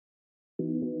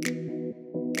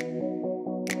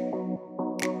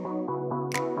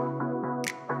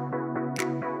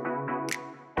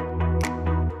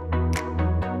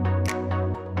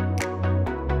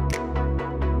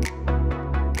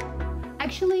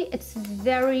actually, it's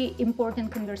very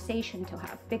important conversation to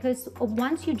have, because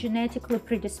once you're genetically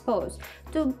predisposed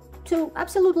to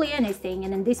absolutely anything,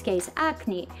 and in this case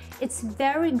acne, it's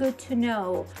very good to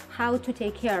know how to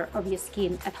take care of your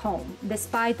skin at home,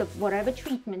 despite of whatever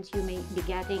treatments you may be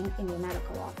getting in your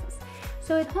medical office.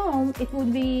 So at home, it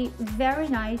would be very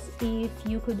nice if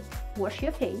you could wash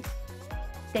your face,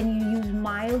 then you use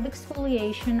mild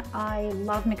exfoliation. I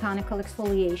love mechanical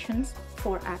exfoliations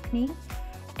for acne.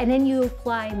 And then you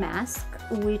apply mask,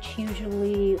 which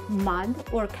usually mud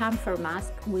or camphor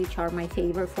mask, which are my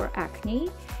favorite for acne.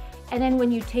 And then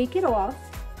when you take it off,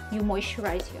 you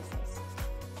moisturize your face.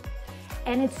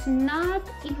 And it's not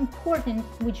important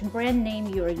which brand name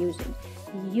you're using.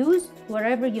 Use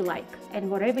whatever you like and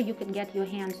whatever you can get your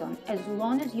hands on, as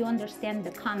long as you understand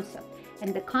the concept.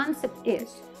 And the concept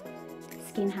is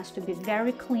skin has to be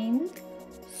very clean.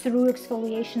 Through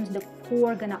exfoliations, the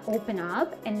pore gonna open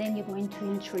up, and then you're going to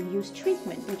introduce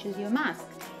treatment, which is your mask.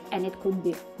 And it could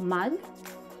be mud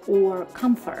or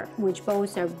camphor, which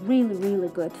both are really, really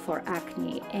good for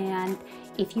acne. And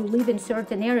if you live in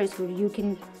certain areas where you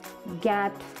can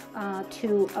get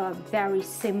to a very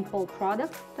simple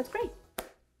product, that's great.